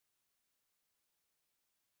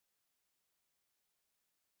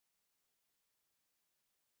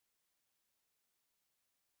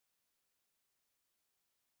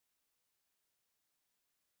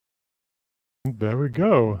There we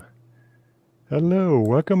go. Hello,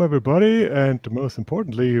 welcome everybody, and most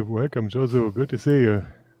importantly, welcome Josu. Good to see you.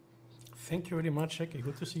 Thank you very much, Eki.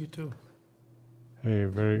 Good to see you too. Hey,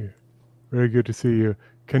 very good to see you.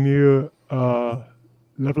 Can you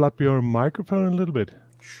level up your microphone a little bit?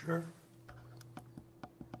 Sure.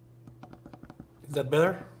 Is that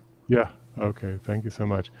better? Yeah. Okay. Thank you so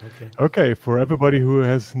much. Okay. Okay, for everybody who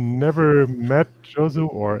has never met Josu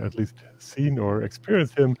or at least seen or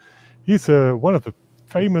experienced him, he's one of the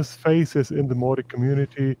famous faces in the Mautic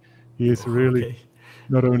community. He is Oh, really okay.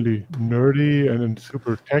 not only nerdy and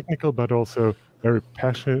super technical, but also very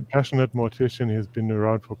passionate mortician. He's been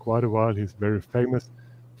around for quite a while. He's very famous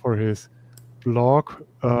for his blog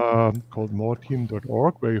called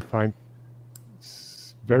moreteam.org, where you find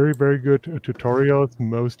very good tutorials,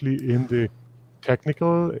 mostly in the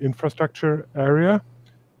technical infrastructure area,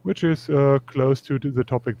 which is close to the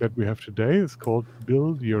topic that we have today. It's called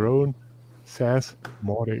Build Your Own SaaS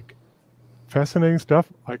Mautic. Fascinating stuff.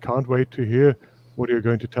 I can't wait to hear what you're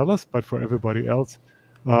going to tell us. But for everybody else,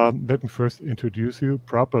 let me first introduce you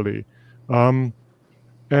properly.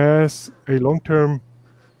 As a long-term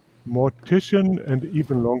mortician and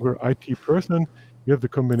even longer IT person, you have the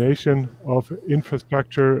combination of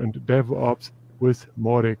infrastructure and DevOps with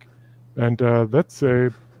Mautic. And that's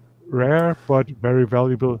a rare but very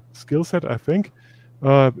valuable skill set, I think.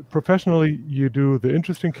 Professionally, you do the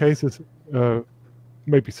interesting cases,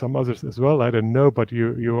 maybe some others as well. I don't know, but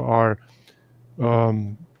you are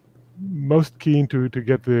most keen to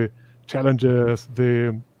get the challenges,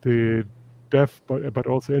 the dev, but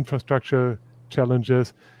also infrastructure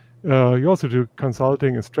challenges. You also do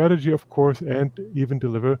consulting and strategy, of course, and even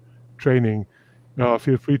deliver training.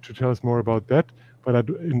 Feel free to tell us more about that. But I'd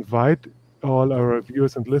invite all our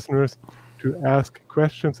viewers and listeners to ask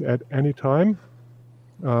questions at any time.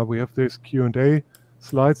 We have this Q&A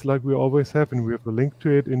slides like we always have, and we have a link to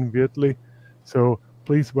it immediately. So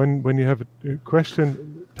please, when you have a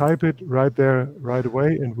question, type it right there right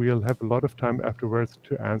away, and we'll have a lot of time afterwards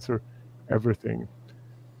to answer everything.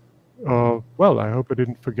 Well, I hope I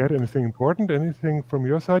didn't forget anything important. Anything from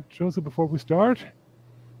your side, Joseph, before we start?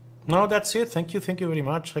 No, that's it. Thank you. Thank you very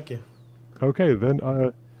much, Eki. Okay, then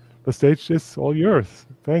the stage is all yours.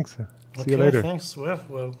 Thanks. See you Okay, later. thanks.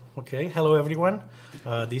 Well, okay. Hello, everyone.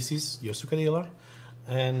 This is Yosu Cadilla,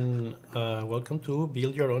 and welcome to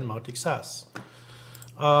Build Your Own Mautic SaaS.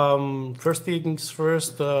 First things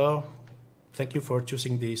first, thank you for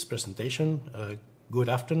choosing this presentation. Good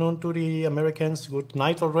afternoon to the Americans, good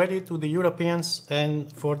night already to the Europeans, and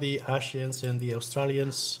for the Asians and the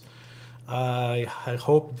Australians. I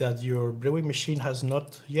hope that your brewing machine has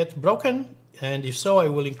not yet broken, and if so, I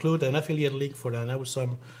will include an affiliate link for an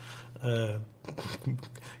awesome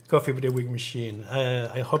coffee brewing machine.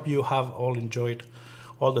 I hope you have all enjoyed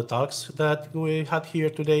all the talks that we had here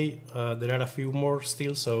today. There are a few more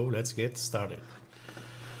still, so let's get started.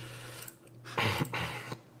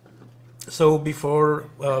 So before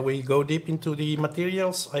we go deep into the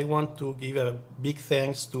materials, I want to give a big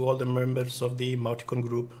thanks to all the members of the MautiCon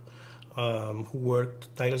group who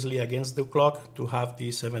worked tirelessly against the clock to have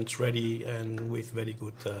these events ready and with very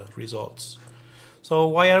good results. So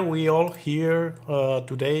why are we all here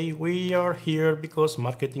today? We are here because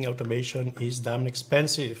marketing automation is damn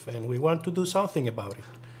expensive and we want to do something about it.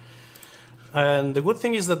 And the good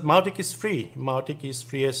thing is that Mautic is free. Mautic is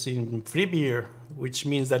free as in free beer, which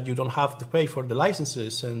means that you don't have to pay for the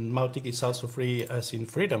licenses. And Mautic is also free as in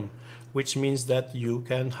freedom, which means that you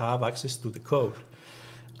can have access to the code.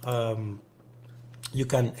 You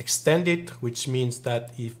can extend it, which means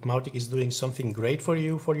that if Mautic is doing something great for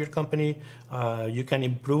you, for your company, you can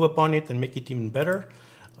improve upon it and make it even better.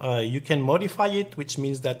 You can modify it, which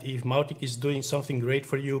means that if Mautic is doing something great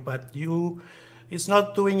for you, but it's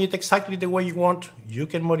not doing it exactly the way you want, you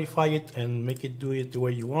can modify it and make it do it the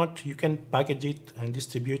way you want. You can package it and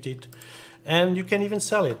distribute it, and you can even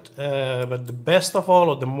sell it. But the best of all,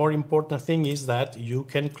 or the more important thing, is that you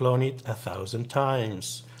can clone it 1,000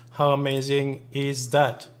 times. How amazing is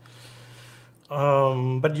that?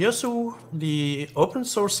 But Yosu, the open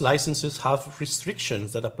source licenses have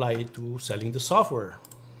restrictions that apply to selling the software.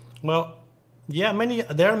 Well, yeah,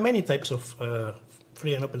 there are many types of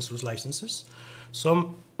free and open source licenses.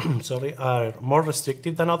 Some are more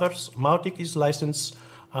restrictive than others. Mautic is licensed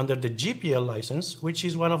under the GPL license, which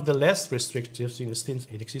is one of the less restrictive in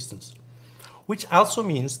existence. Which also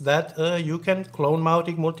means that you can clone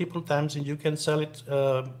Mautic multiple times and you can sell it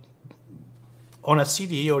on a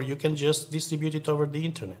CD, or you can just distribute it over the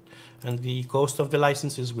internet. And the cost of the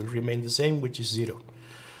licenses will remain the same, which is 0.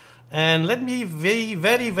 And let me be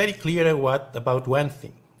very clear about one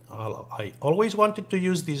thing. I always wanted to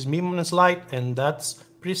use this meme slide, and that's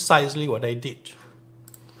precisely what I did.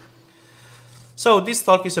 So this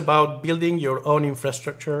talk is about building your own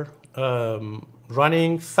infrastructure,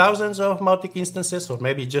 running thousands of Mautic instances, or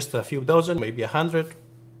maybe just a few dozen, maybe 100,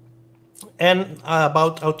 and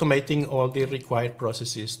about automating all the required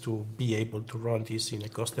processes to be able to run this in a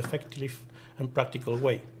cost-effective and practical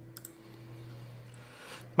way.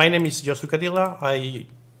 My name is Yosu Cadilla. I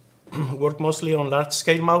work mostly on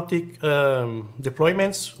large-scale Mautic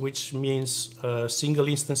deployments, which means single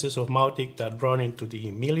instances of Mautic that run into the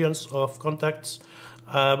millions of contacts,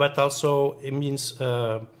 but also it means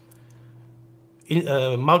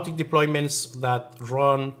Mautic deployments that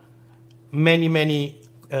run many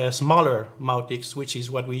smaller Mautics, which is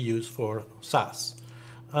what we use for SaaS.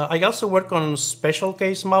 I also work on special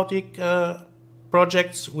case Mautic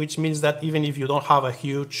projects, which means that even if you don't have a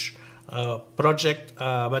huge project,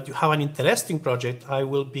 but you have an interesting project, I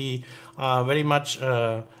will be very much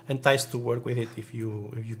enticed to work with it if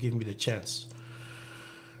you give me the chance.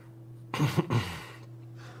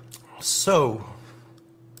 So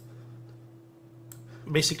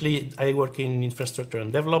basically, I work in infrastructure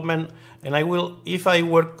and development, and I will, if I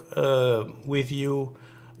work with you,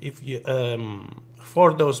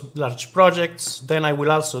 for those large projects, then I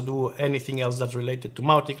will also do anything else that's related to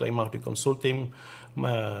Mautic, like Mautic consulting,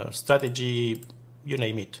 strategy, you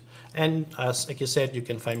name it. And as like I said, you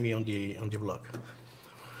can find me on the blog.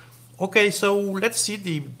 Okay, so let's see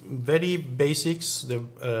the very basics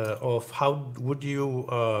of how would you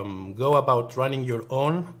go about running your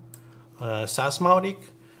own SaaS Mautic.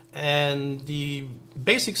 And the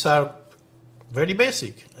basics are very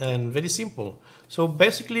basic and very simple. So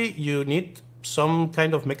basically, you need some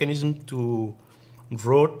kind of mechanism to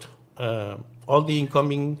route all the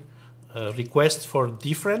incoming requests for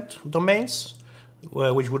different domains,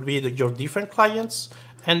 which would be your different clients,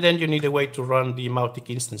 and then you need a way to run the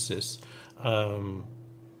Mautic instances.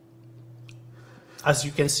 As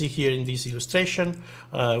you can see here in this illustration,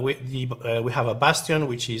 we have a bastion,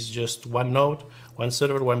 which is just one node, one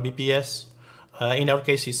server, one BPS. In our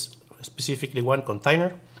case, it's specifically one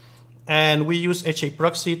container. And we use HA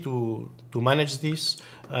proxy to manage this.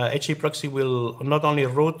 HA proxy will not only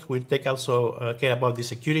route, will take also care about the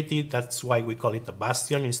security. That's why we call it a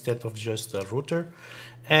bastion instead of just a router.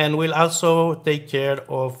 And will also take care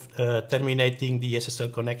of terminating the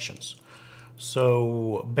SSL connections.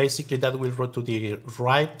 So basically that will route to the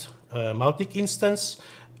right Mautic instance.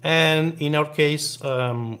 And in our case,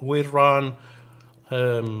 we run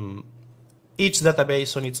each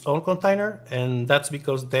database on its own container, and that's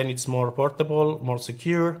because then it's more portable, more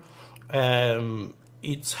secure.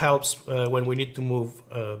 It helps when we need to move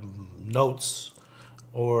nodes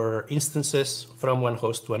or instances from one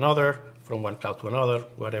host to another, from one cloud to another,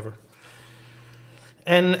 whatever.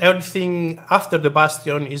 And everything after the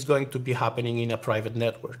bastion is going to be happening in a private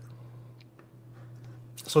network.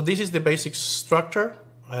 So this is the basic structure.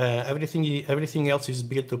 Everything else is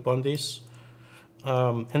built upon this.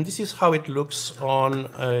 And this is how it looks on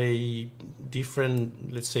a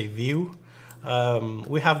different, let's say, view.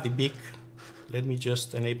 We have the big, let me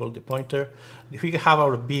just enable the pointer. We have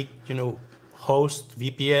our big, host,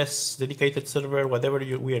 VPS, dedicated server, whatever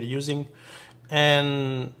we are using.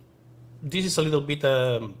 And this is a little bit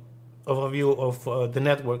of a view of the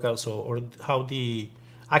network also, or how the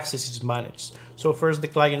access is managed. So first the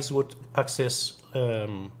clients would access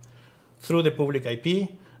through the public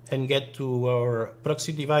IP and get to our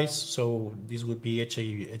proxy device. So this would be to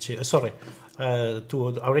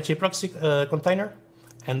our HA proxy container,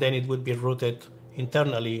 and then it would be routed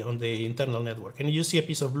internally on the internal network. And you see a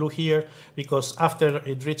piece of blue here because after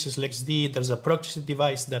it reaches LXD, there's a proxy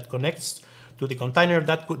device that connects to the container.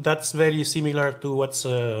 That's very similar to what's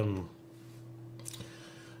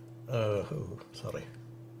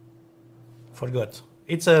forgot.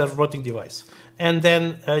 It's a routing device. And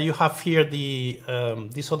then you have here the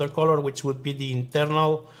this other color, which would be the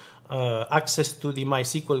internal access to the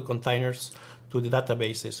MySQL containers to the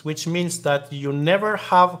databases, which means that you never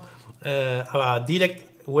have a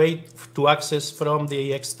direct way to access from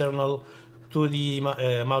the external to the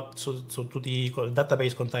to the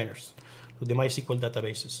database containers, to the MySQL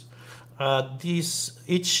databases.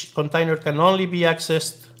 Each container can only be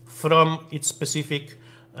accessed from its specific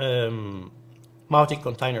Mautic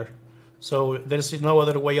container. So there's no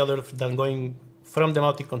other way other than going from the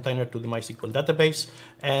Mautic container to the MySQL database,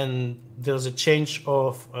 and there's a change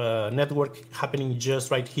of network happening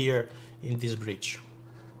just right here in this bridge.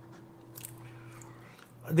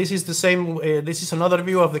 This is the same. This is another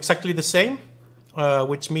view of exactly the same,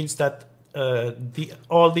 which means that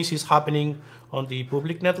all this is happening on the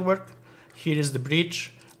public network. Here is the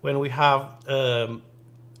bridge. when we have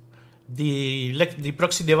the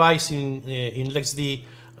proxy device in LexD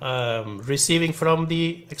receiving from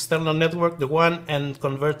the external network, the one, and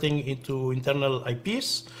converting into internal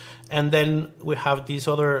IPs. And then we have this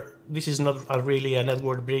other, this is not really a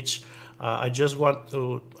network bridge. I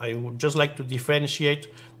would just like to differentiate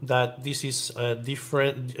that this is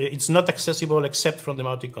different. It's not accessible except from the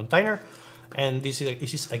Mautic container. And this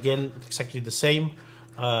is again, exactly the same,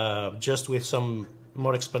 just with some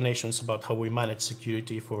more explanations about how we manage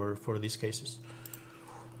security for these cases.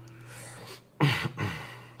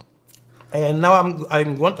 And now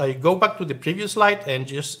I go back to the previous slide, and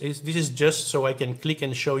this is just so I can click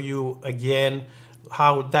and show you again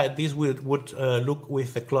how this would look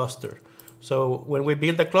with the cluster. So when we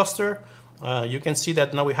build a cluster, you can see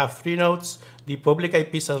that now we have 3 nodes. The public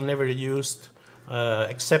IPs are never used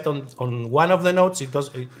except on one of the nodes. It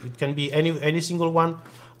can be any single one,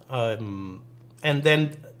 and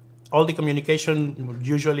then all the communication,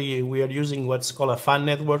 usually we are using what's called a fan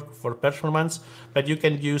network for performance, but you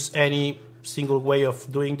can use any single way of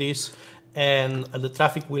doing this, and the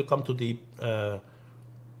traffic will come to the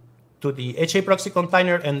HA proxy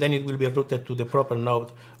container, and then it will be routed to the proper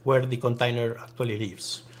node where the container actually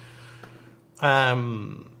lives.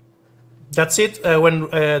 That's it.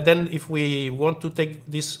 Then if we want to take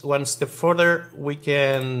this one step further, we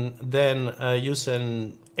can then use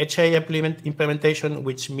an HA implementation,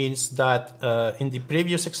 which means that in the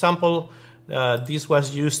previous example, this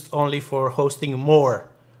was used only for hosting more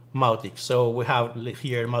Mautic. So we have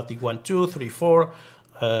here Mautic 1, 2, 3, 4,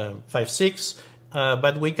 5, 6,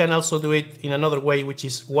 but we can also do it in another way, which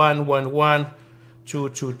is 1, 1, 1, 2,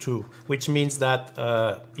 2, 2, which means that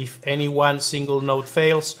if any one single node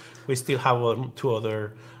fails, we still have 2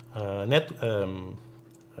 other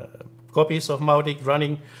copies of Mautic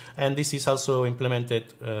running, and this is also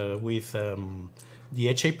implemented with the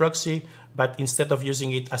HA proxy, but instead of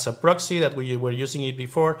using it as a proxy that we were using it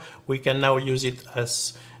before, we can now use it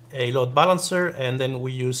as a load balancer, and then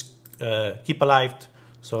we use keep alive.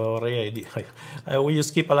 So we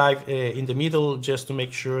use keep alive in the middle just to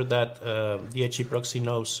make sure that the HA proxy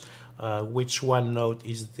knows which one node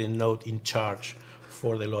is the node in charge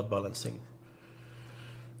for the load balancing.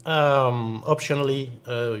 Optionally,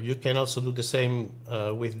 you can also do the same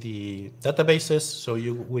with the databases. So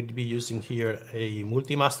you would be using here a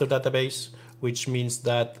multi-master database, which means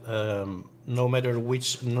that no matter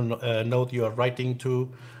which node you are writing to,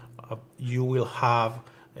 you will have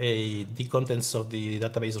the contents of the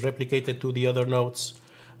database replicated to the other nodes.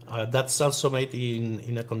 That's also made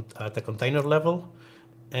at a container level.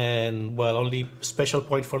 And well, only special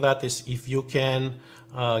point for that is if you can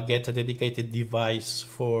get a dedicated device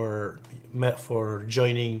for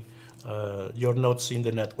joining your nodes in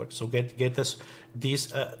the network. So get us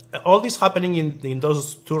this all this happening in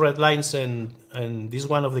those 2 red lines and this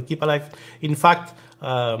one of the keep alive. In fact,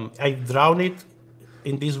 I've drawn it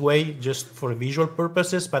in this way just for visual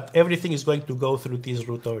purposes, but everything is going to go through this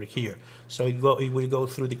route over here. So it will go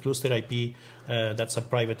through the cluster IP. That's a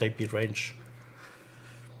private IP range.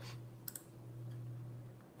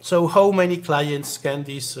 So how many clients can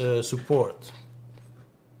this support?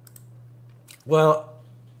 Well,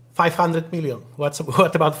 500 million. What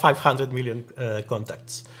about 500 million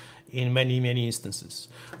contacts in many instances?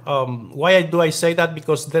 Why do I say that?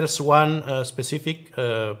 Because there's one specific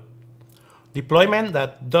deployment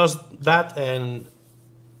that does that, and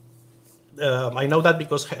I know that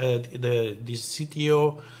because the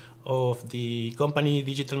CTO of the company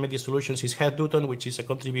Digital Media Solutions is Head Dutton, which is a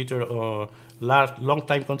contributor,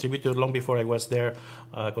 long-time contributor, long before I was there,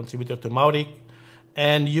 contributor to Mautic.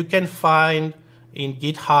 And you can find in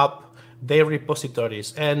GitHub their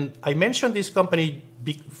repositories. And I mentioned this company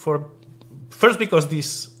first because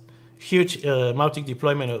this huge Mautic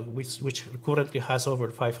deployment, which currently has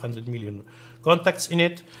over 500 million contacts in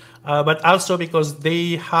it, but also because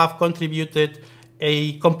they have contributed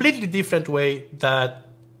a completely different way that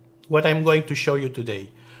what I'm going to show you today,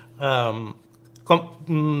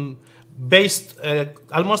 based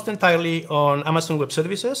almost entirely on Amazon Web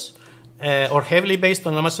Services, or heavily based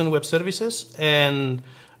on Amazon Web Services. And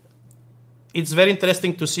it's very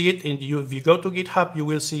interesting to see it. If you go to GitHub, you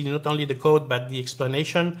will see not only the code, but the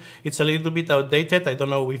explanation. It's a little bit outdated. I don't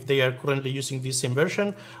know if they are currently using this same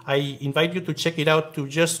version. I invite you to check it out to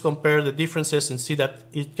just compare the differences and see that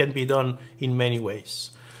it can be done in many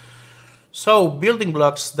ways. So building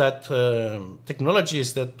blocks, that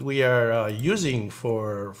technologies that we are using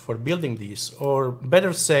for building this, or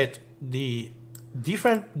better said, the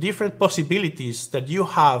different possibilities that you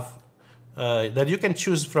have, that you can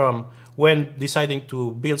choose from when deciding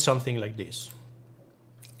to build something like this.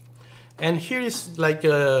 And here is like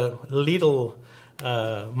a little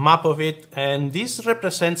map of it, and this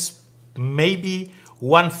represents maybe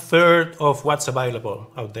 1/3 of what's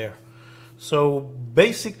available out there. So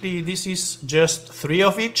basically, this is just 3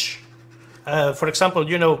 of each. For example,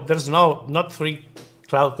 there's not 3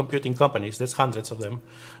 cloud computing companies. There's hundreds of them,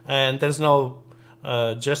 and there's no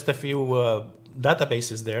just a few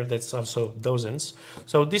databases there. That's also dozens.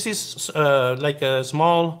 So this is like a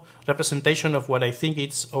small representation of what I think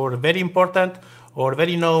it's or very important, or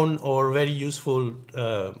very known, or very useful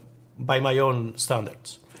by my own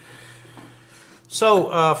standards. So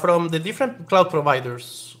from the different cloud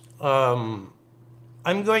providers,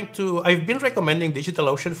 I've been recommending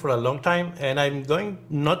DigitalOcean for a long time, and I'm going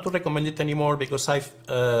not to recommend it anymore because I've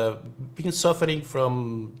been suffering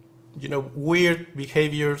from weird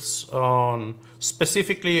behaviors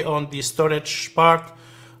specifically on the storage part,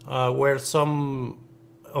 where some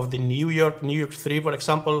of the New York 3, for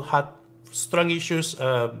example, had strong issues,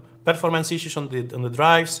 performance issues on the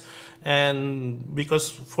drives, and because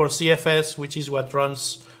for CFS, which is what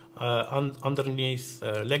runs underneath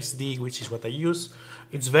LexD, which is what I use,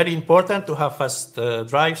 it's very important to have fast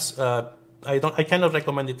drives. I cannot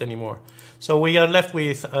recommend it anymore. So we are left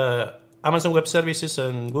with Amazon Web Services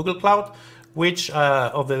and Google Cloud, which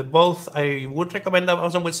of the both I would recommend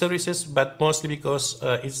Amazon Web Services, but mostly because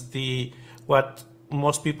it's what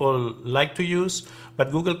most people like to use.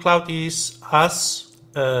 But Google Cloud is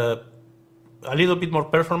a little bit more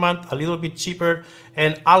performant, a little bit cheaper,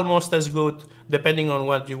 and almost as good depending on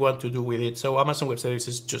what you want to do with it. So Amazon Web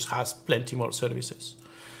Services just has plenty more services.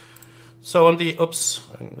 So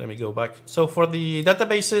let me go back. So for the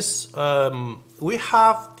databases, we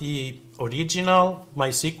have the original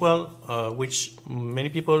MySQL, which many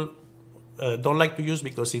people don't like to use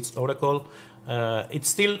because it's Oracle. It's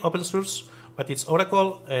still open source, but it's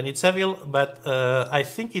Oracle and it's evil. But I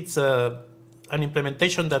think it's an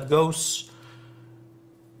implementation that goes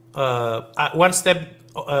one step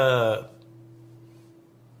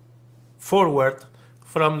forward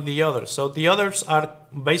from the others. So the others are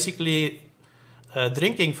basically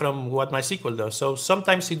drinking from what MySQL does. So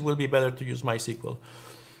sometimes it will be better to use MySQL.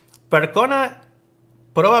 Percona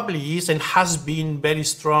probably is and has been very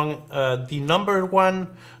strong the #1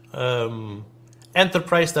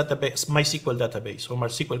 enterprise database, MySQL database, or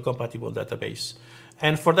MySQL compatible database.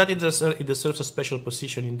 And for that, it deserves a special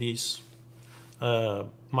position in this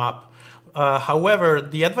map. However,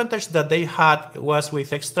 the advantage that they had was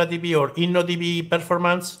with ExtraDB or InnoDB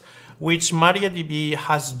performance, which MariaDB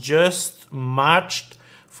has just matched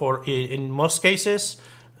in most cases.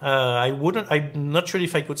 I'm not sure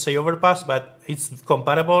if I could say overpass, but it's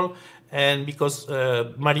comparable. And because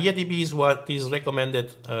MariaDB is what is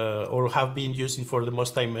recommended or have been using for the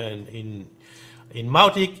most time in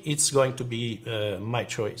Mautic, it's going to be my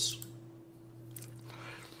choice.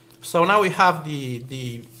 So now we have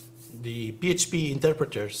the PHP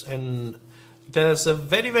interpreters, and there's a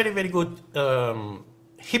very, very, very good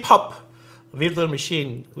hip hop virtual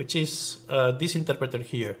machine, which is this interpreter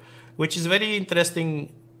here, which is very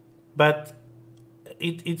interesting, but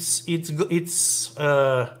it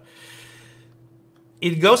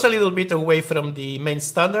goes a little bit away from the main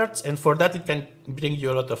standards, and for that it can bring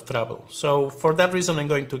you a lot of trouble. So for that reason, I'm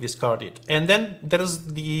going to discard it. And then there's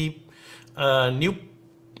the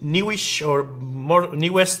newish or more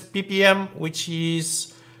newest PPM, which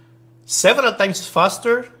is several times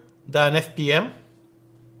faster than FPM.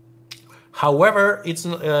 However, it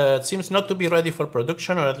seems not to be ready for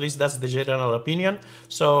production, or at least that's the general opinion.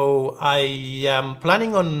 So I am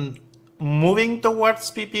planning on moving towards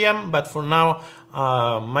PPM, but for now,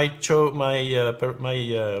 my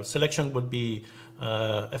selection would be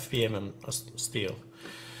FPM still.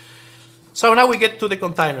 So now we get to the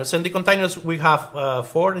containers, and the containers we have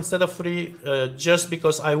 4 instead of 3, just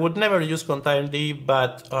because I would never use containerd,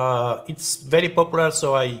 but it's very popular,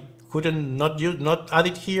 so I couldn't not add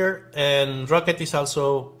it here. And Rocket is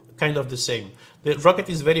also kind of the same. The Rocket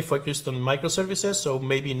is very focused on microservices, so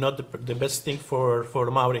maybe not the best thing for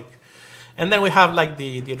Mautic. And then we have like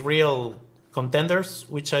the real contenders,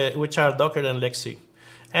 which are Docker and Lexi,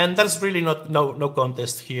 and there's really no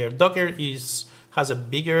contest here. Docker has a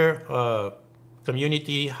bigger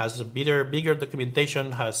community, has a bigger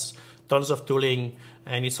documentation, has tons of tooling,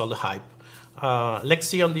 and it's all the hype.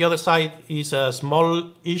 Lexi, on the other side, is a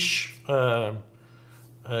small-ish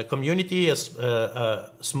community, a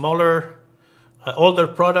smaller, older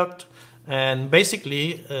product, and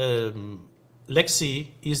basically Lexi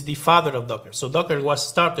is the father of Docker. So Docker was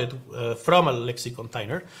started from a Lexi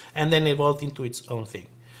container and then evolved into its own thing.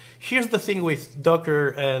 Here's the thing with Docker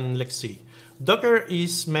and Lexi. Docker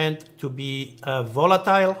is meant to be a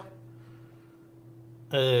volatile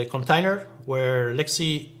container, where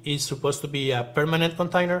Lexi is supposed to be a permanent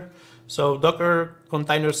container. So Docker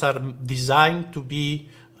containers are designed to be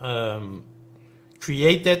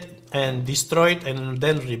created and destroyed and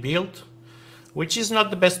then rebuilt, which is not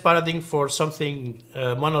the best paradigm for something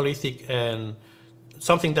monolithic and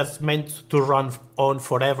something that's meant to run on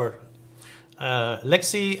forever.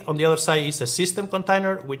 Lexi, on the other side, is a system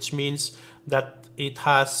container, which means that it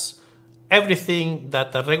has everything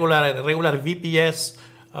that a regular VPS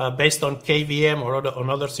based on KVM or on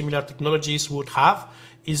other similar technologies would have,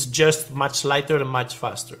 is just much lighter and much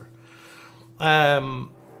faster.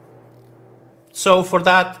 So for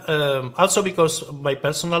that, also because my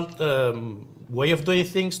personal way of doing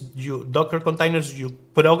things, Docker containers, you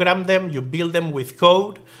program them, you build them with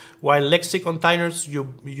code, while Lexi containers,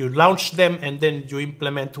 you launch them and then you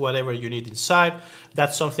implement whatever you need inside.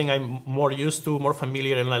 That's something I'm more used to, more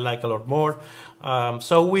familiar, and I like a lot more.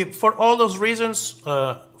 So for all those reasons,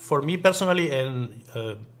 for me personally, and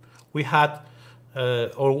we had,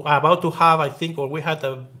 or about to have, I think, or we had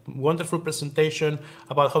a wonderful presentation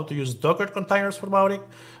about how to use Docker containers for Mautic,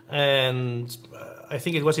 and I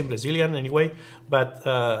think it was in Brazilian anyway, but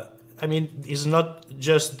I mean, it's not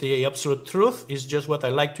just the absolute truth, it's just what I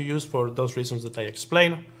like to use for those reasons that I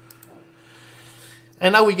explained.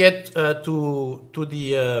 And now we get to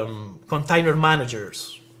the container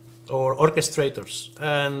managers or orchestrators.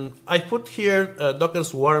 And I put here Docker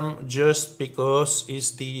Swarm just because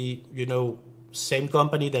it's the, same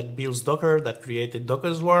company that builds Docker that created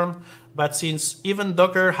Docker Swarm. But since even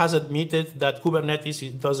Docker has admitted that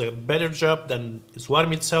Kubernetes does a better job than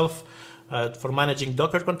Swarm itself for managing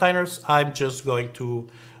Docker containers, I'm just going to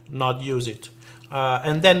not use it.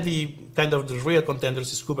 And then the real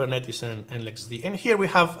contenders is Kubernetes and LXD. And here we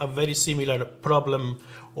have a very similar problem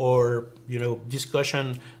or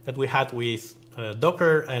discussion that we had with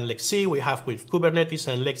Docker and LXC. We have with Kubernetes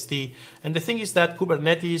and LXD. And the thing is that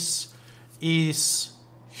Kubernetes is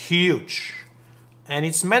huge, and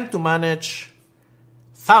it's meant to manage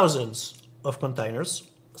thousands of containers,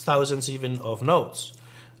 thousands even of nodes.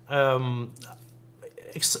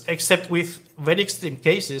 Except with very extreme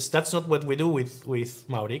cases, that's not what we do with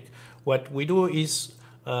Mautic. What we do is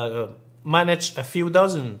manage a few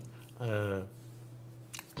dozen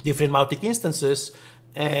different Mautic instances,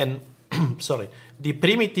 and sorry, the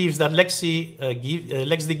primitives that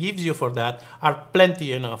LXD gives you for that are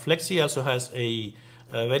plenty enough. Lexi also has a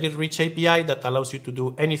very rich API that allows you to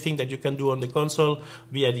do anything that you can do on the console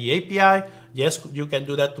via the API. Yes, you can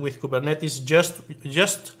do that with Kubernetes.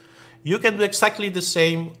 You can do exactly the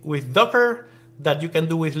same with Docker that you can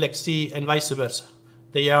do with Lexi and vice versa.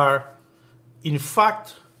 They are, in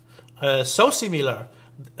fact, so similar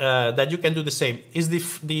that you can do the same. It's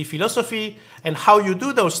the philosophy and how you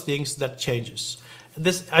do those things that changes.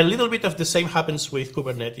 A little bit of the same happens with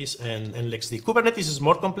Kubernetes and LXD. Kubernetes is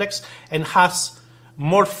more complex and has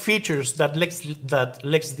more features that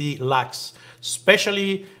LXD lacks,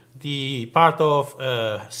 especially the part of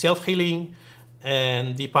self-healing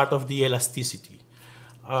and the part of the elasticity.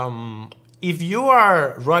 If you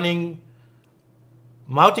are running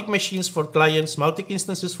Mautic machines for clients, Mautic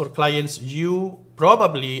instances for clients, you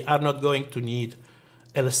probably are not going to need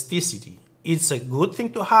elasticity. It's a good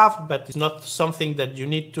thing to have, but it's not something that you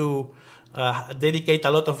need to dedicate a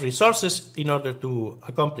lot of resources in order to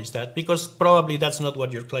accomplish that, because probably that's not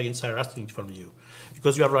what your clients are asking from you,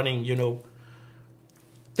 because you are running,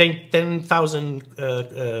 10,000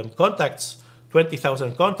 contacts,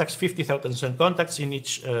 20,000 contacts, 50,000 contacts in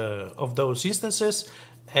each of those instances,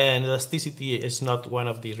 and elasticity is not one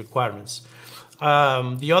of the requirements.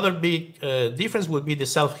 The other big difference would be the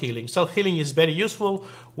self-healing. Self-healing is very useful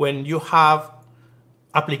when you have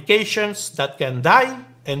applications that can die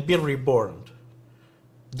and be reborn.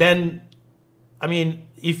 Then, I mean,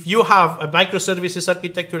 if you have a microservices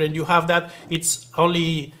architecture and you have that, it's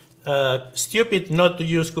only stupid not to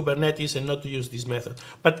use Kubernetes and not to use this method.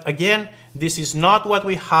 But again, this is not what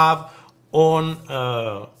we have on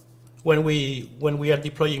when we are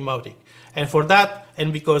deploying Mautic. And for that,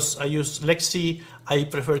 and because I use Lexi, I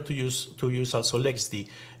prefer to use also LXD.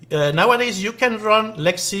 Nowadays, you can run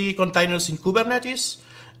Lexi containers in Kubernetes,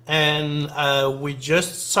 and we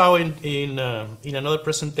just saw in another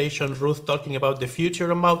presentation Ruth talking about the future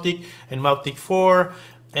of Mautic and Mautic 4,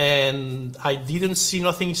 and I didn't see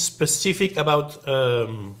nothing specific about a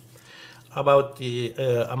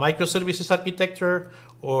microservices architecture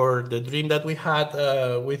or the dream that we had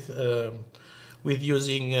with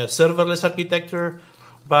using serverless architecture.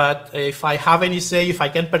 But if I have any say, if I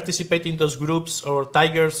can participate in those groups or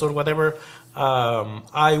tigers or whatever,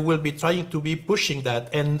 I will be trying to be pushing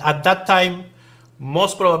that. And at that time,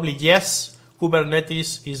 most probably, yes,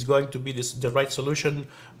 Kubernetes is going to be the right solution.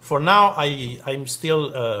 For now, I'm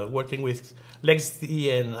still working with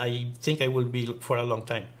LexD, and I think I will be for a long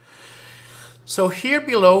time. So here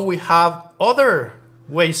below, we have other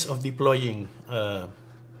ways of deploying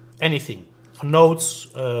anything. Nodes,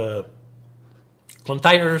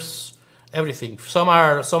 containers, everything. Some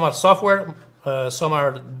are software, some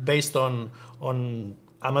are based on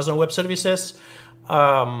Amazon Web Services.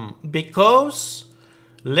 Because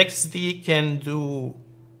LexD can do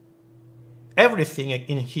everything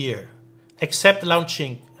in here except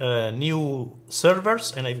launching new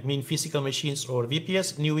servers, and I mean physical machines or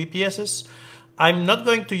VPS, new VPSs. I'm not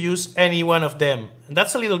going to use any one of them. And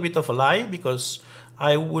that's a little bit of a lie, because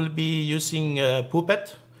I will be using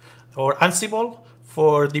Puppet or Ansible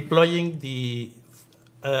for deploying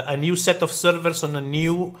a new set of servers on a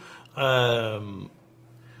new cloud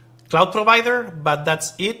provider, but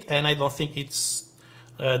that's it, and I don't think it's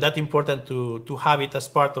that important to have it as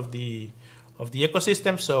part of the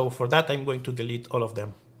ecosystem. So for that, I'm going to delete all of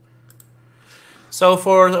them. So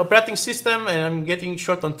for the operating system, and I'm getting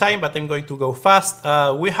short on time, but I'm going to go fast.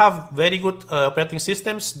 We have very good operating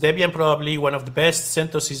systems. Debian probably one of the best.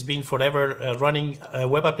 CentOS has been forever running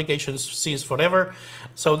web applications since forever.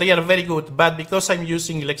 So they are very good. But because I'm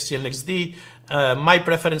using LexC and LexD, my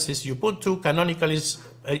preference is Ubuntu. Canonical is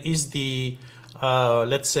the,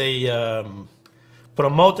 let's say,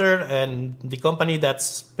 promoter and the company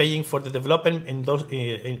that's paying for the development in those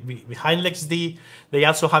behind LexD. They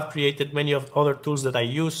also have created many of other tools that I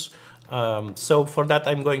use. So for that,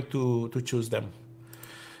 I'm going to choose them.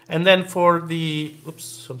 And then for the, oops,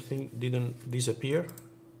 something didn't disappear.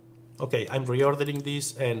 Okay, I'm reordering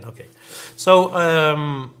this, and okay. So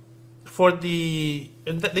for the,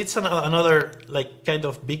 and it's another like kind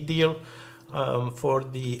of big deal for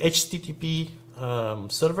the HTTP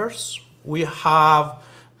servers. We have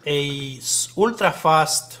a ultra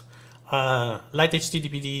fast light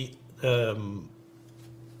HTTP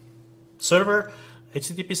server.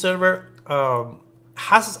 HTTP server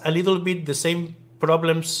has a little bit the same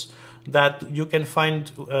problems that you can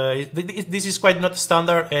find. This is quite not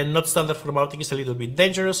standard, and not standard for Mautic. It's a little bit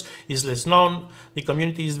dangerous. It's less known. The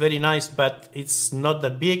community is very nice, but it's not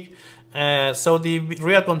that big. So the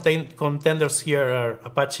real contenders here are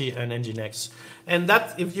Apache and Nginx. And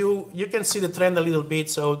that, if you can see the trend a little bit.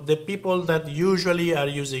 So the people that usually are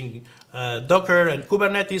using Docker and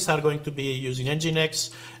Kubernetes are going to be using Nginx,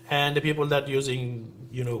 and the people that are using,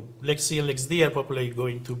 you know, LexC and LexD are probably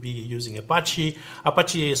going to be using Apache.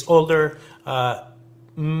 Apache is older.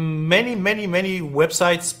 Many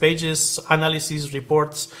websites, pages, analysis,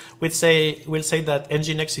 reports will say that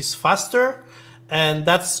Nginx is faster, and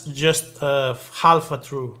that's just half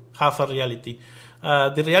a reality.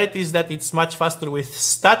 The reality is that it's much faster with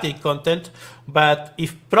static content, but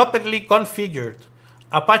if properly configured,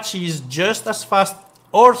 Apache is just as fast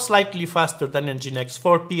or slightly faster than Nginx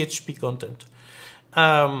for PHP content.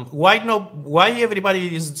 Why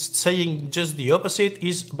everybody is saying just the opposite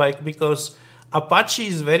is because Apache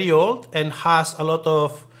is very old and has a lot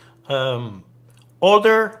of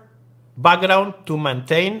older background to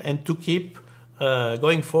maintain and to keep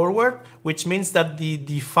going forward, which means that the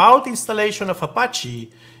default installation of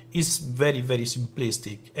Apache is very, very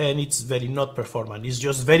simplistic, and it's very not performant. It's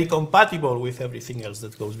just very compatible with everything else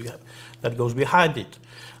that goes behind it.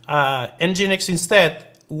 Nginx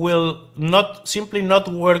instead will simply not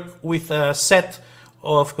work with a set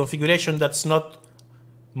of configuration that's not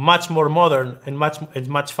much more modern and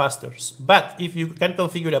much faster. But if you can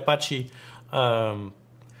configure Apache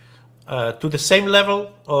to the same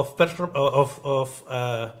level of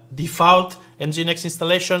default Nginx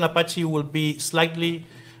installation, Apache will be slightly,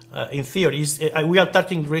 in theory, we are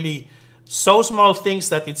talking really so small things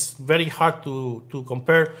that it's very hard to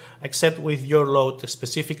compare, except with your load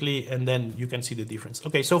specifically, and then you can see the difference.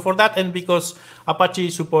 Okay, so for that, and because Apache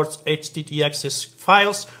supports htaccess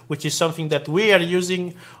files, which is something that we are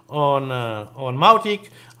using on Mautic,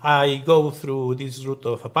 I go through this route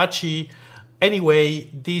of Apache. Anyway,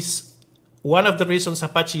 one of the reasons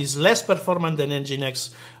Apache is less performant than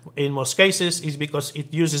Nginx in most cases is because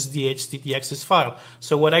it uses the htaccess file.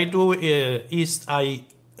 So what I do is I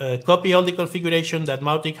copy all the configuration that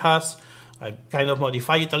Mautic has. I kind of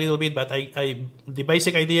modify it a little bit, but the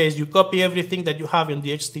basic idea is you copy everything that you have in the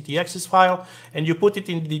htaccess file, and you put it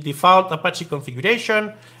in the default Apache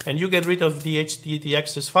configuration, and you get rid of the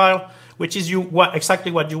htaccess file, which is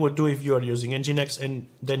exactly what you would do if you are using Nginx, and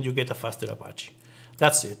then you get a faster Apache.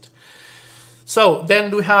 That's it. So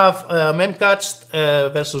then we have Memcached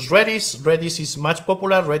versus Redis. Redis is much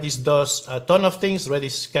popular. Redis does a ton of things.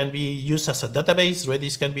 Redis can be used as a database.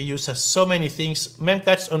 Redis can be used as so many things.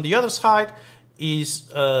 Memcached, on the other side,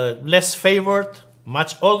 is less favored,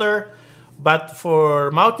 much older, but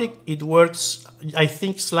for Mautic, it works, I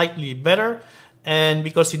think, slightly better. And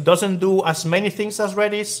because it doesn't do as many things as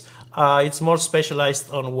Redis, it's more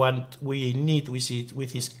specialized on what we need with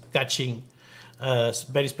his catching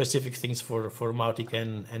very specific things for Mautic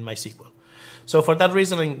and MySQL. So for that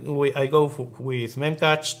reason, I go with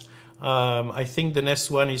Memcached. I think the next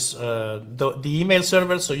one is the email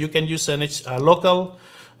server. So you can use a local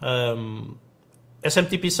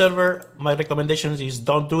SMTP server. My recommendation is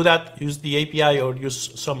don't do that. Use the API or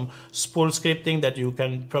use some spool scripting that you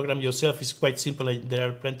can program yourself. It's quite simple. There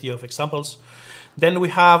are plenty of examples. Then we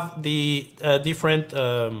have the different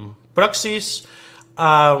proxies.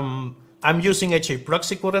 I'm using HA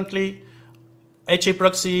Proxy currently. HA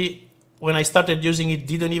Proxy, when I started using it,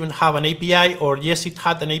 didn't even have an API, or yes, it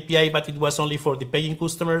had an API, but it was only for the paying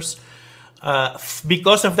customers.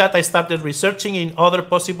 Because of that, I started researching in other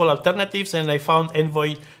possible alternatives, and I found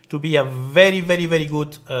Envoy to be a very, very, very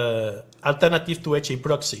good alternative to HA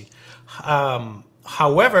Proxy.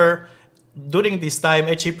 However, during this time,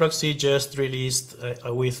 HA Proxy just released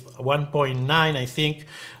with 1.9, I think,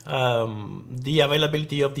 the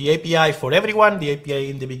availability of the API for everyone. The API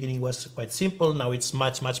in the beginning was quite simple. Now it's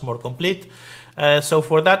much, much more complete. So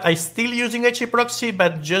for that, I'm still using HA Proxy,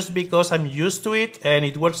 but just because I'm used to it and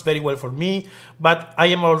it works very well for me. But I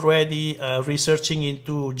am already researching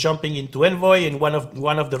into jumping into Envoy, and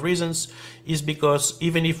one of the reasons is because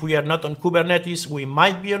even if we are not on Kubernetes, we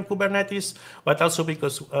might be on Kubernetes, but also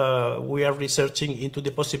because we are researching into the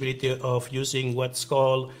possibility of using what's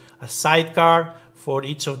called a sidecar for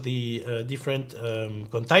each of the different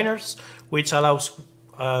containers, which allows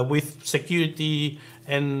with security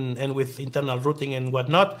and with internal routing and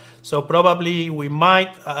whatnot. So probably we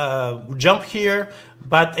might jump here,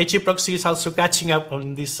 but HA Proxy is also catching up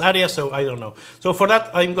on this area, so I don't know. So for that,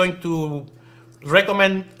 I'm going to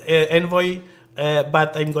recommend Envoy,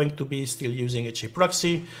 but I'm going to be still using HA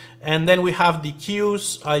Proxy. And then we have the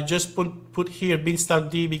queues. I just put here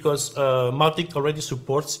beanstalkd because Mautic already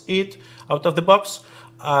supports it out of the box.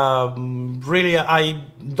 Really, I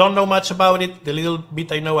don't know much about it. The little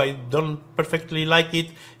bit I know, I don't perfectly like it.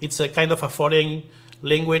 It's a kind of a foreign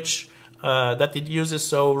language that it uses.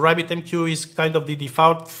 So RabbitMQ is kind of the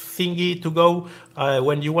default thingy to go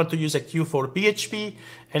when you want to use a queue for PHP.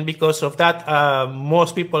 And because of that,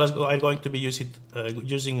 most people are going to be using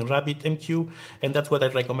RabbitMQ, and that's what I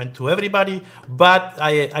recommend to everybody. But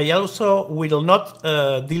I also will not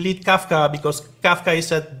delete Kafka, because Kafka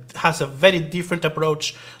has a very different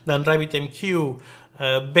approach than RabbitMQ,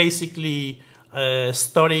 basically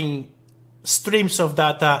storing streams of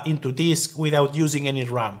data into disk without using any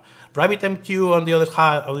RAM. RabbitMQ, on the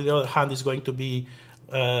other hand, is going to be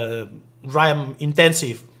RAM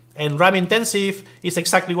intensive. And RAM intensive is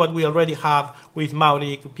exactly what we already have with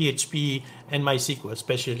Mautic, PHP, and MySQL,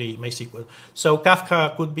 especially MySQL. So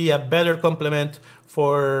Kafka could be a better complement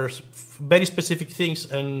for very specific things,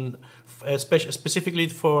 and specifically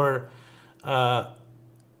for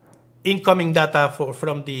incoming data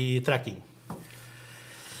from the tracking.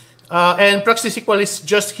 And Proxy SQL is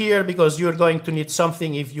just here because you're going to need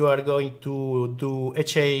something if you are going to do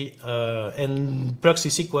HA, and Proxy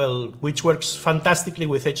SQL, which works fantastically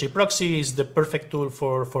with HA Proxy, is the perfect tool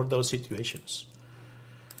for those situations.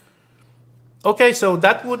 Okay, so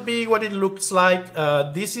that would be what it looks like.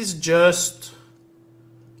 This is just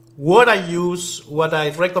what I use, what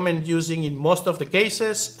I recommend using in most of the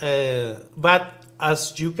cases, but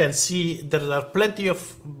as you can see, there are plenty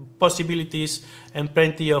of possibilities and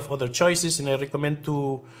plenty of other choices, and I recommend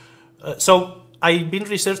to. So I've been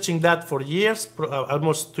researching that for years,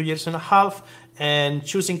 almost 2.5 years, and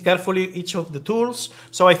choosing carefully each of the tools.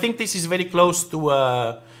 So I think this is very close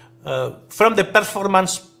to, from the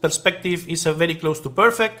performance perspective, is very close to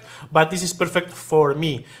perfect, but this is perfect for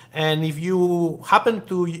me. And if you happen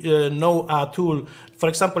to know a tool, for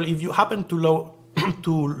example, if you happen to know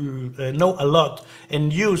a lot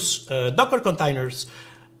and use Docker containers,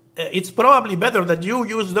 it's probably better that you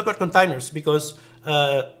use Docker containers, because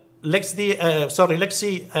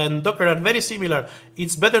Lexi and Docker are very similar.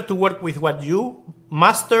 It's better to work with what you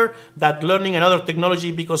master than learning another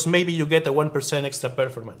technology, because maybe you get a 1% extra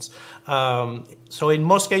performance. So in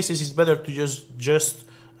most cases, it's better to just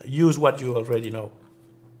use what you already know.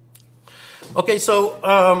 Okay, so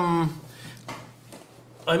I'm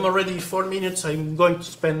already 4 minutes. I'm going to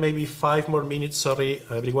spend maybe 5 more minutes. Sorry,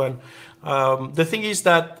 everyone. The thing is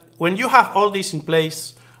that when you have all this in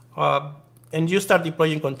place and you start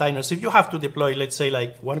deploying containers, if you have to deploy, let's say,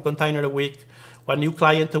 like 1 container a week, 1 new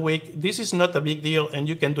client a week, this is not a big deal, and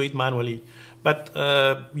you can do it manually. But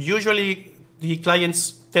usually the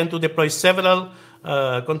clients tend to deploy several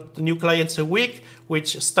new clients a week,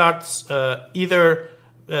 which starts either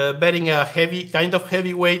bearing a kind of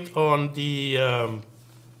heavy weight on the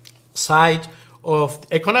side of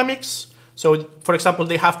economics. So, for example,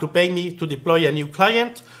 they have to pay me to deploy a new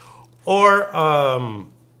client, or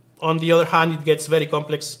on the other hand, it gets very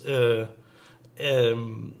complex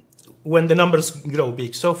when the numbers grow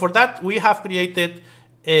big. So for that, we have created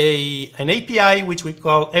an API which we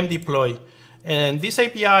call mdeploy. And this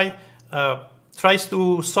API tries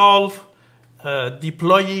to solve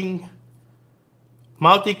deploying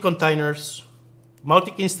Mautic containers,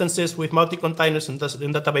 Mautic instances with Mautic containers and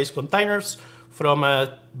database containers from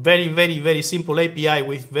a very, very, very simple API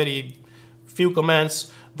with very few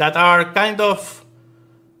commands that are kind of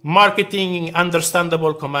marketing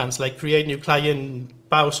understandable commands, like create new client,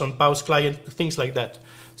 pause on pause client, things like that.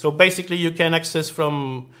 So basically you can access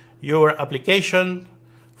from your application,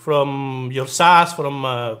 from your SaaS, from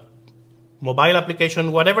mobile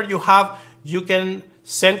application, whatever you have, you can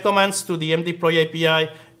send commands to the mdeploy API,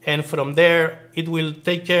 and from there it will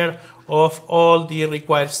take care of all the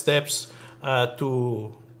required steps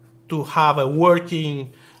to have a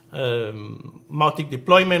working Mautic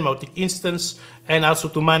deployment, Mautic instance, and also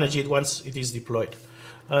to manage it once it is deployed.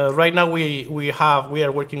 Right now we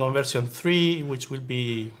are working on version 3, which will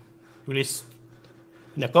be released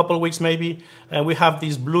in a couple of weeks maybe. And we have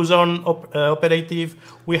this blue zone operative.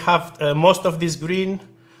 We have most of this green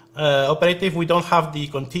operative. We don't have the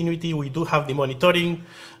continuity. We do have the monitoring.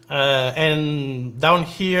 And down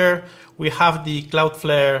here we have the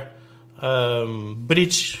Cloudflare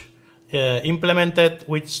bridge implemented,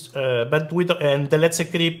 which but with and the Let's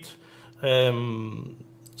Encrypt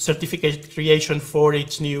certificate creation for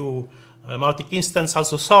each new Mautic instance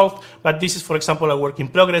also solved. But this is, for example, a work in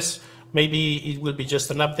progress. Maybe it will be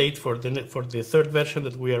just an update for the third version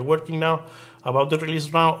that we are working now, about the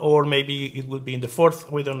release now, or maybe it will be in the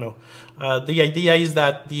fourth. We don't know. The idea is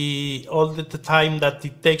that all the time that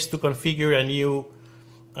it takes to configure a new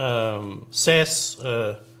SaaS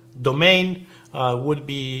domain will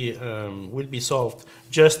be solved,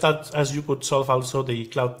 just as you could solve also the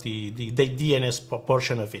DNS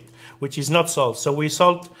portion of it, which is not solved. So we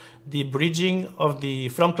solved the bridging of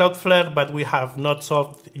from Cloudflare, but we have not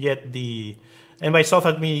solved yet and by solved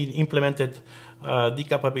I mean implemented the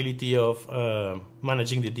capability of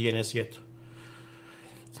managing the DNS yet.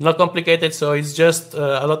 It's not complicated, so it's just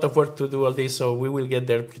a lot of work to do all this, so we will get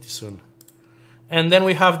there pretty soon. And then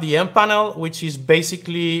we have the M panel, which is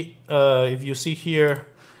basically, if you see here,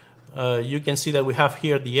 you can see that we have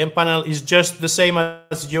here the M panel is just the same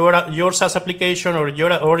as your SaaS application or your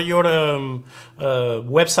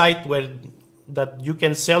website that you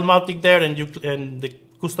can sell Mautic there, and the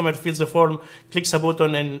customer fills the form, clicks a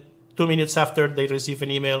button, and 2 minutes after they receive an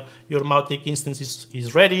email, your Mautic instance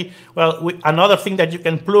is ready. Well, another thing that you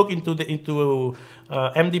can plug into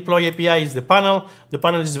mdeploy API is the panel. The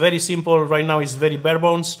panel is very simple. Right now it's very bare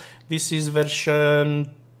bones. This is version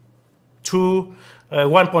 2,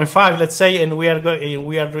 1.5, let's say, and we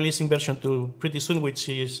are releasing version 2 pretty soon, which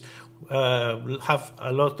is have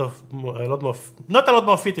a lot more, not a lot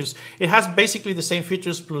more features. It has basically the same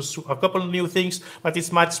features plus a couple of new things, but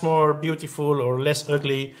it's much more beautiful or less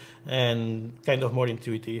ugly and kind of more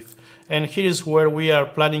intuitive. And here's where we are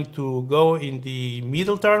planning to go in the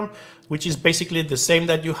middle term, which is basically the same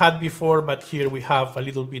that you had before, but here we have a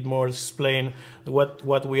little bit more explain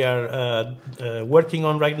what we are working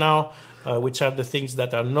on right now, which are the things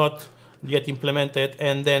that are not yet implemented.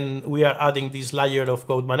 And then we are adding this layer of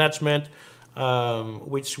code management,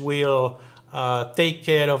 which will take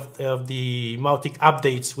care of the Mautic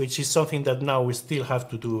updates, which is something that now we still have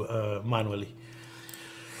to do manually.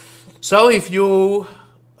 So if you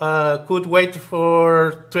could wait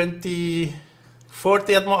for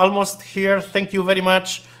 2040 almost here, thank you very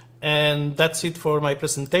much. And that's it for my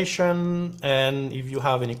presentation. And if you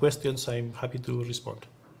have any questions, I'm happy to respond.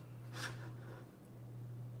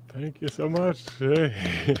 Thank you so much.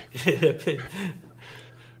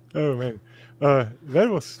 Oh man, that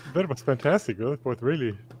was fantastic. That was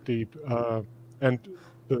really deep. And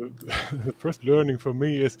the first learning for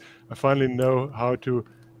me is I finally know how to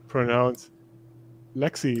pronounce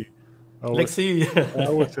Lexi. Lexi. I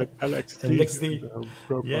always said LXT. Lexi.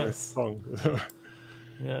 Yes. Song.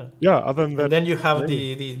 Yeah. Yeah. Other than that, and then you have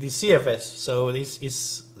the CFS. So this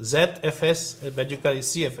is ZFS, but you call it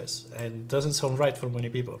CFS, and it doesn't sound right for many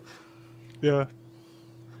people. Yeah.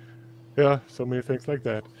 Yeah. So many things like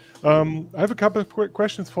that. I have a couple of quick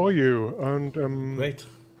questions for you, and Great.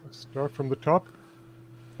 Start from the top,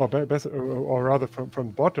 or rather from the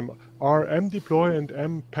bottom. Are mdeploy and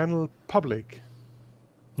mpanel public?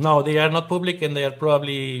 No, they are not public, and they are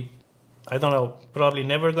probably, I don't know, probably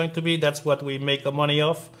never going to be. That's what we make money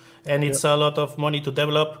off, and it's a lot of money to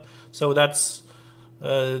develop. So that's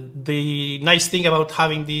the nice thing about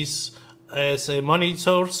having this as a money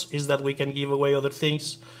source, is that we can give away other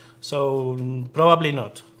things. So probably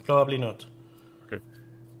not. Probably not. Okay.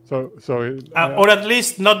 So or at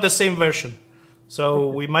least not the same version. So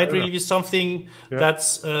we might release something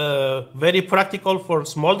that's very practical for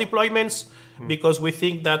small deployments, because we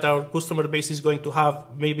think that our customer base is going to have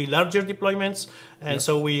maybe larger deployments, and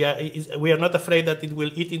so we are not afraid that it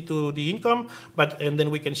will eat into the income, and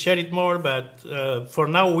then we can share it more. But for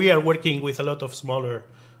now, we are working with a lot of small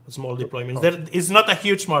deployments. There is not a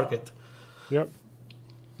huge market. Yeah,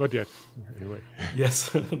 not yet. Anyway.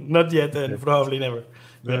 Yes, not yet, and probably never.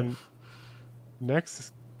 Then next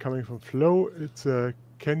is coming from Flo. It's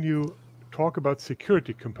can you talk about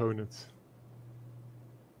security components?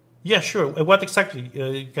 Yeah, sure. What exactly?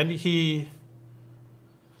 Can he?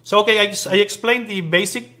 So okay, I explained the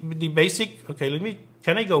basic. Okay,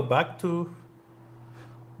 can I go back to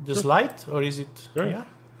the slide, or is it? Yeah.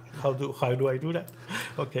 How do I do that?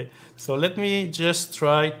 Okay. So let me just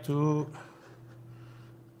try to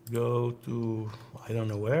go to, I don't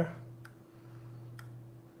know where.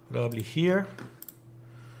 Probably here.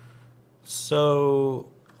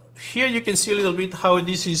 So here you can see a little bit how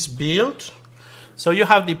this is built. So you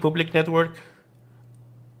have the public network.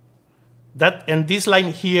 And this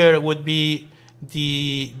line here would be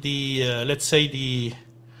the let's say the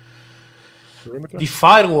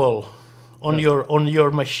firewall on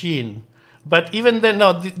your machine. But even then,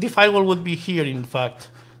 no, the firewall would be here, in fact.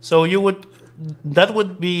 So that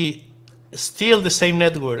would be still the same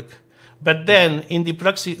network. But then in the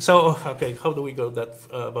proxy, so okay, how do we go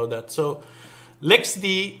about that? So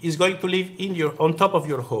LexD is going to live on top of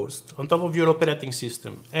your host, on top of your operating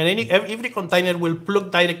system, and every container will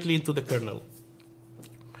plug directly into the kernel.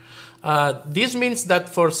 This means that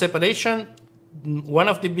for separation, one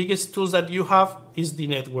of the biggest tools that you have is the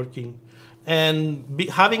networking, and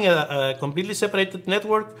having a completely separated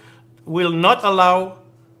network will not allow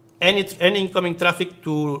any incoming traffic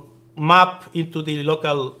to map into the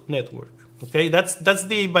local network. Okay, that's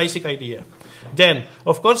the basic idea. Then,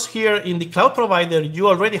 of course, here in the cloud provider, you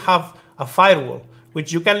already have a firewall,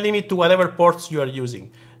 which you can limit to whatever ports you are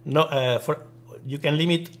using. You can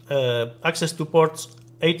limit access to ports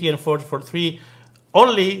 80 and 443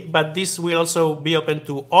 only, but this will also be open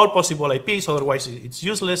to all possible IPs, otherwise it's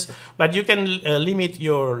useless. But you can limit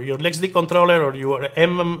your LexD controller, or your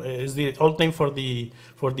M is the old name for the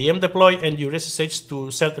mdeploy, and your SSH to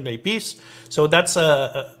certain IPs. So that's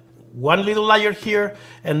one little layer here,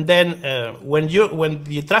 and then when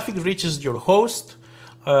the traffic reaches your host,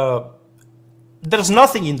 there's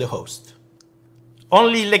nothing in the host.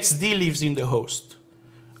 Only LexD lives in the host.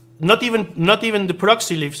 Not even the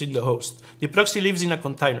proxy lives in the host. The proxy lives in a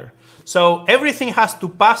container. So everything has to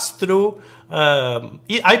pass through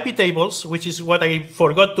IP tables, which is what I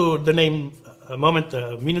forgot the name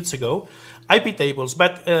minutes ago. IP tables,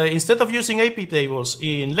 but instead of using IP tables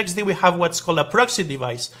in LexD, we have what's called a proxy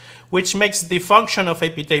device, which makes the function of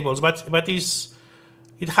IP tables, but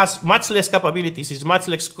it has much less capabilities. It's much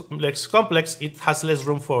less complex. It has less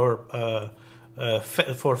room for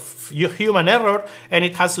human error, and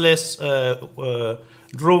it has less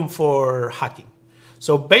room for hacking.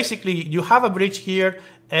 So basically, you have a bridge here,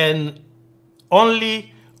 and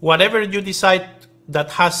only whatever you decide that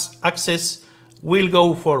has access will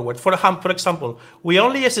go forward. For example, we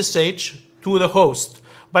only SSH to the host,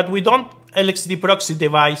 but we don't LXD proxy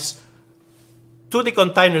device to the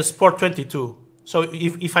containers port 22. So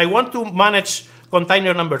if I want to manage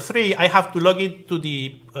container number 3, I have to log in to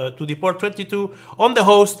the port 22 on the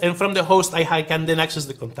host, and from the host I can then access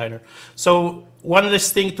the container. So one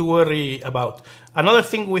less thing to worry about. Another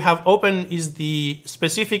thing we have open is the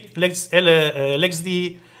specific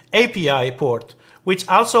LexD API port, which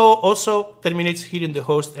also terminates here in the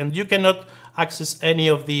host, and you cannot access any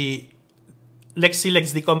of the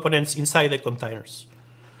LexD components inside the containers.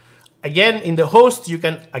 Again, in the host, you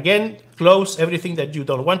can again close everything that you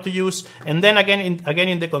don't want to use, and then again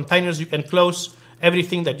in the containers, you can close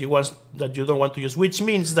everything that you don't want to use. Which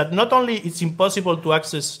means that not only it's impossible to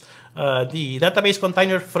access the database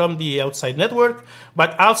container from the outside network,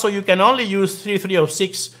 but also you can only use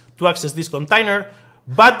 3306 to access this container.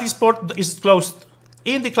 But this port is closed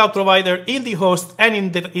in the cloud provider, in the host, and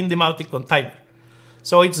in the Mautic container.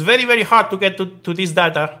 So it's very, very hard to get to this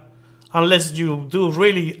data unless you do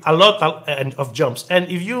really a lot of jumps. And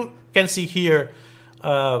if you can see here,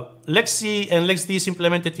 LexC and LexD is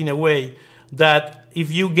implemented in a way that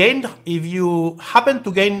if you happen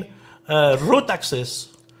to gain root access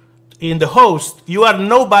in the host, you are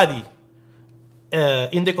nobody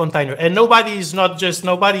in the container. And nobody is not just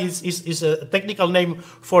nobody is a technical name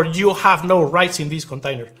for you have no rights in this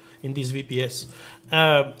container, in this VPS.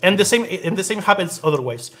 And the same happens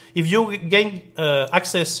otherwise. If you gain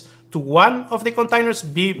access to one of the containers,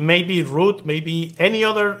 maybe root, maybe any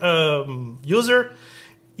other user,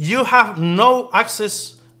 you have no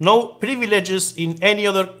access, no privileges in any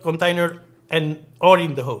other container or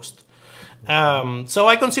in the host. So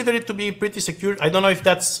I consider it to be pretty secure. I don't know if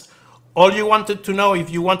that's all you wanted to know. If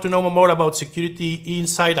you want to know more about security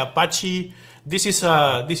inside Apache, this is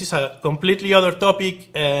a completely other topic,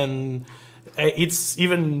 and it's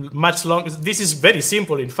even much longer. This is very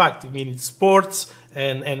simple, in fact. I mean, it's ports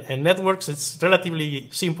and networks. It's relatively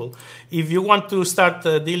simple. If you want to start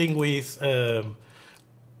dealing with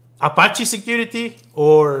Apache security,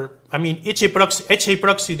 or I mean, HA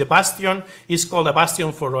proxy, the bastion is called a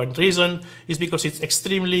bastion for one reason, is because it's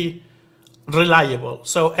extremely reliable.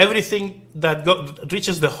 So everything that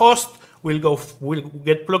reaches the host will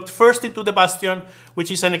get plugged first into the bastion,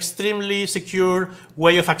 which is an extremely secure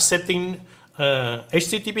way of accepting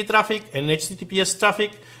HTTP traffic and HTTPS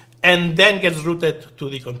traffic, and then gets routed to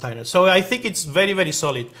the container. So I think it's very, very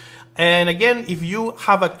solid. And again, if you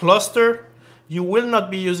have a cluster, you will not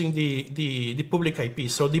be using the public IP.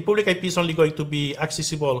 So the public IP is only going to be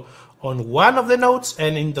accessible on one of the nodes,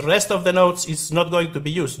 and in the rest of the nodes, it's not going to be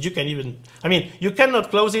used. You can even, I mean, you cannot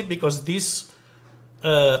close it because this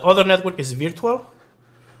other network is virtual,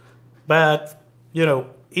 but you know,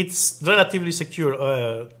 it's relatively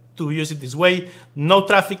secure to use it this way. No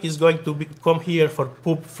traffic is going to come here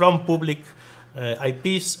from public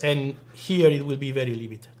IPs, and here it will be very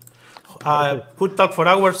limited. Could talk for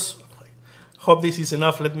hours. Hope this is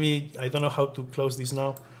enough. I don't know how to close this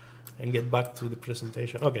now and get back to the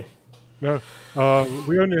presentation. Okay. No,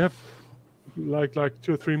 we only have like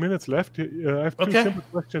 2 or 3 minutes left. I have two simple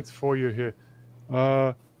questions for you here.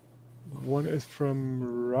 One is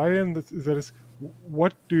from Ryan. That is,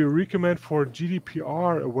 what do you recommend for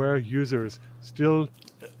GDPR-aware users? Still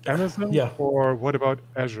Amazon, or what about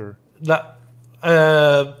Azure?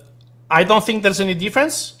 I don't think there's any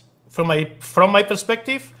difference from my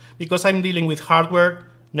perspective, because I'm dealing with hardware,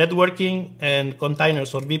 networking, and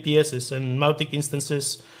containers or VPSs and Mautic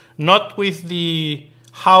instances, not with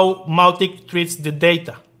how Mautic treats the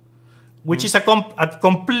data, which is a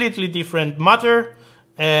completely different matter,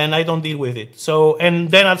 and I don't deal with it. So,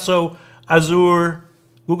 and then also Azure,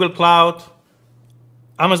 Google Cloud,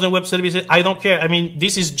 Amazon Web Services, I don't care. I mean,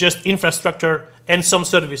 this is just infrastructure and some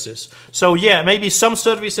services. So yeah, maybe some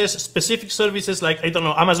services, specific services like, I don't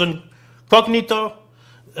know, Amazon Cognito,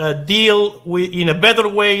 deal with in a better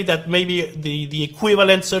way that maybe the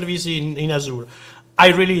equivalent service in Azure. I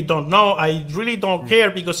really don't know. I really don't care,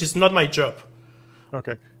 because it's not my job.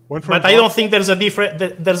 Okay. But I don't think there's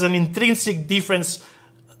an intrinsic difference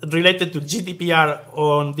related to GDPR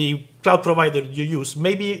on the cloud provider you use.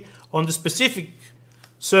 Maybe on the specific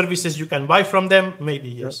services you can buy from them, maybe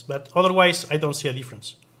yes. But otherwise, I don't see a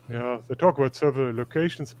difference. Yeah, they talk about server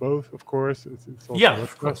locations, both, of course. It's also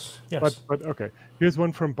of course. Yes. But okay. Here's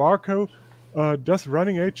one from Barco. Does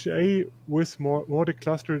running HA with Mautic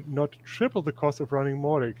cluster not triple the cost of running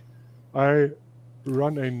Mautic? I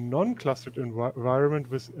run a non-clustered environment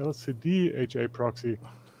with LCD HA proxy.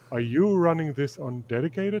 Are you running this on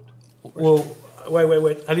dedicated? Well,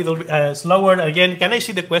 wait. A little bit slower again. Can I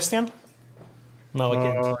see the question? No, I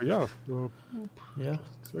can't. Yeah. Yeah.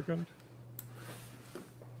 Second.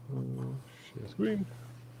 Share screen.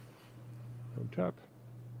 Tap.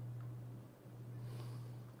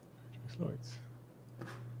 Slides.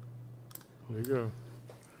 There you go.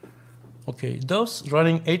 Okay, those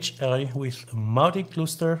running HA with Mautic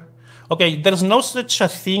cluster. Okay, there's no such a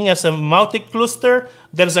thing as a Mautic cluster.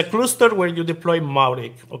 There's a cluster where you deploy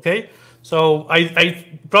Mautic. Okay, so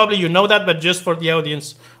I probably you know that, but just for the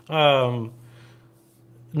audience,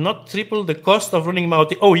 not triple the cost of running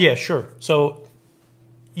Mautic. Oh yeah, sure. So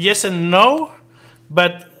yes and no,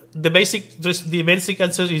 but the basic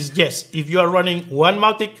answer is yes. If you are running one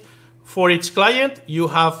Mautic for each client, you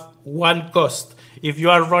have one cost. If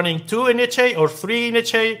you are running 2 in HA or 3 in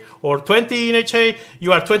HA or 20 in HA,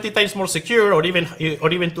 you are 20 times more secure, or even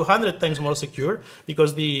 200 times more secure,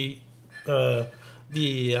 because the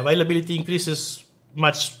availability increases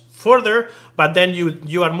much further. But then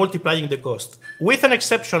you are multiplying the cost. With an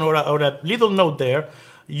exception or a little note there,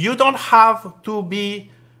 you don't have to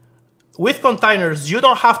be with containers. You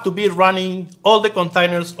don't have to be running all the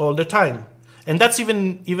containers all the time, and that's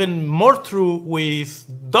even more true with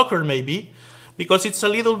Docker maybe. because it's a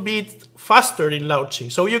little bit faster in launching.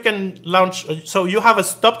 So you can launch, so you have a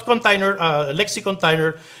stopped container, a Lexi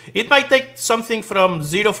container. It might take something from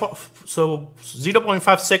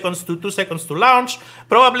 0.5 seconds to 2 seconds to launch.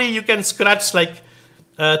 Probably you can scratch like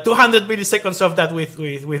 200 milliseconds of that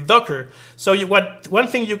with Docker. So one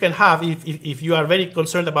thing you can have, if you are very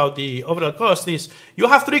concerned about the overall cost, is you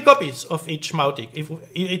have 3 copies of each Mautic,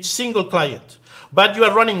 each single client, but you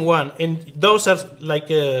are running one, and those are like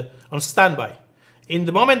on standby. In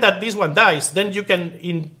the moment that this one dies, then you can,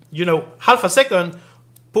 in half a second,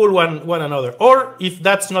 pull one another. Or if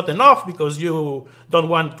that's not enough, because you don't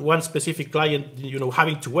want one specific client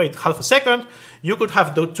having to wait half a second, you could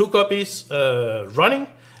have the 2 copies running,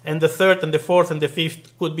 and the 3rd and the 4th and the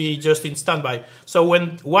 5th could be just in standby. So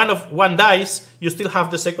when one dies, you still have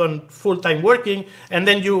the second full-time working, and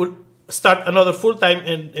then you start another full-time,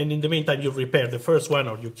 and in the meantime you repair the first one,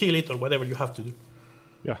 or you kill it, or whatever you have to do.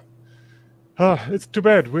 Yeah. It's too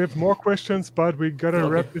bad. We have more questions, but we gotta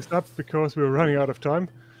wrap this up because we're running out of time.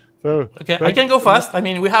 So okay, I can go fast. I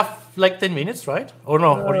mean, we have like 10 minutes, right? Or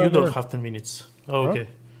no, or you don't have 10 minutes. Oh, okay.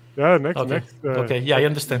 Yeah, next. Okay, yeah, I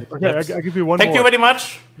understand. Okay, I give you one more. Thank you very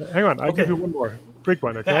much. Hang on, I give you one more. Quick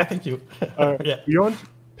one, okay? Yeah, thank you. Beyond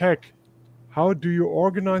tech, how do you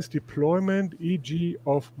organize deployment, e.g.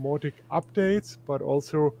 of Mautic updates, but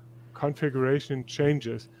also configuration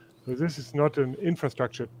changes? So this is not an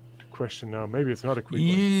infrastructure question now. Maybe it's not a quick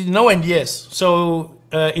one. No and yes. So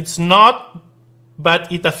it's not,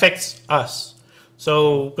 but it affects us.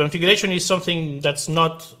 So configuration is something that's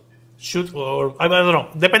not or I don't know,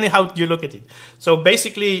 depending how you look at it. So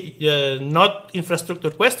basically, not infrastructure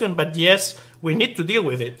question, but yes, we need to deal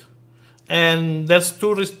with it. And there's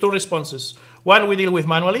two responses. One, we deal with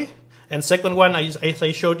manually, and second one, as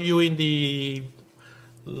I showed you in the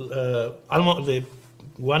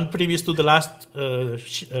one previous to the last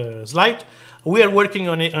slide, we are working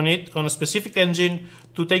on a specific engine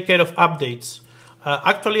to take care of updates.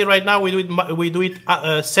 Actually, right now we do it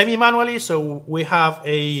semi-manually. So we have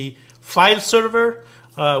a file server,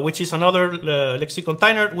 which is another Lexi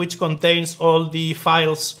container, which contains all the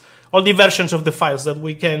files, all the versions of the files that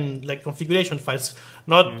we can, like configuration files,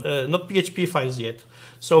 not PHP files yet.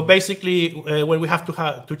 So basically, when we have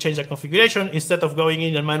to change a configuration, instead of going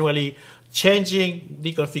in and manually changing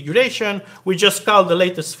the configuration, we just call the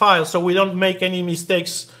latest file, so we don't make any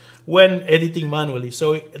mistakes when editing manually.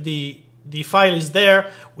 So the file is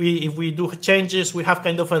there. If we do changes, we have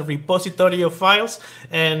kind of a repository of files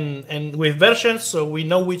and with versions, so we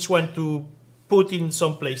know which one to put in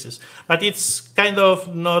some places. But it's kind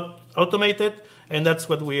of not automated, and that's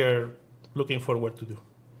what we are looking forward to do.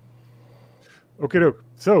 Okay, look.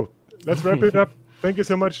 So let's wrap it up. Thank you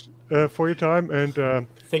so much for your time, and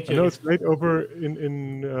thank you. I know it's late over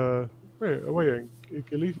in where are you?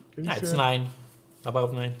 It's 9,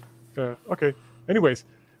 about 9. Okay. Anyways.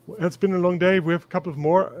 It's been a long day. We have a couple of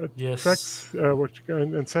more tracks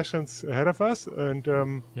and sessions ahead of us, and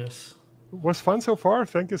yes, it was fun so far.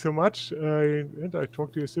 Thank you so much, and I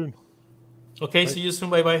talk to you soon. Okay, bye. See you soon.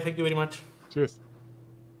 Bye bye. Thank you very much. Cheers.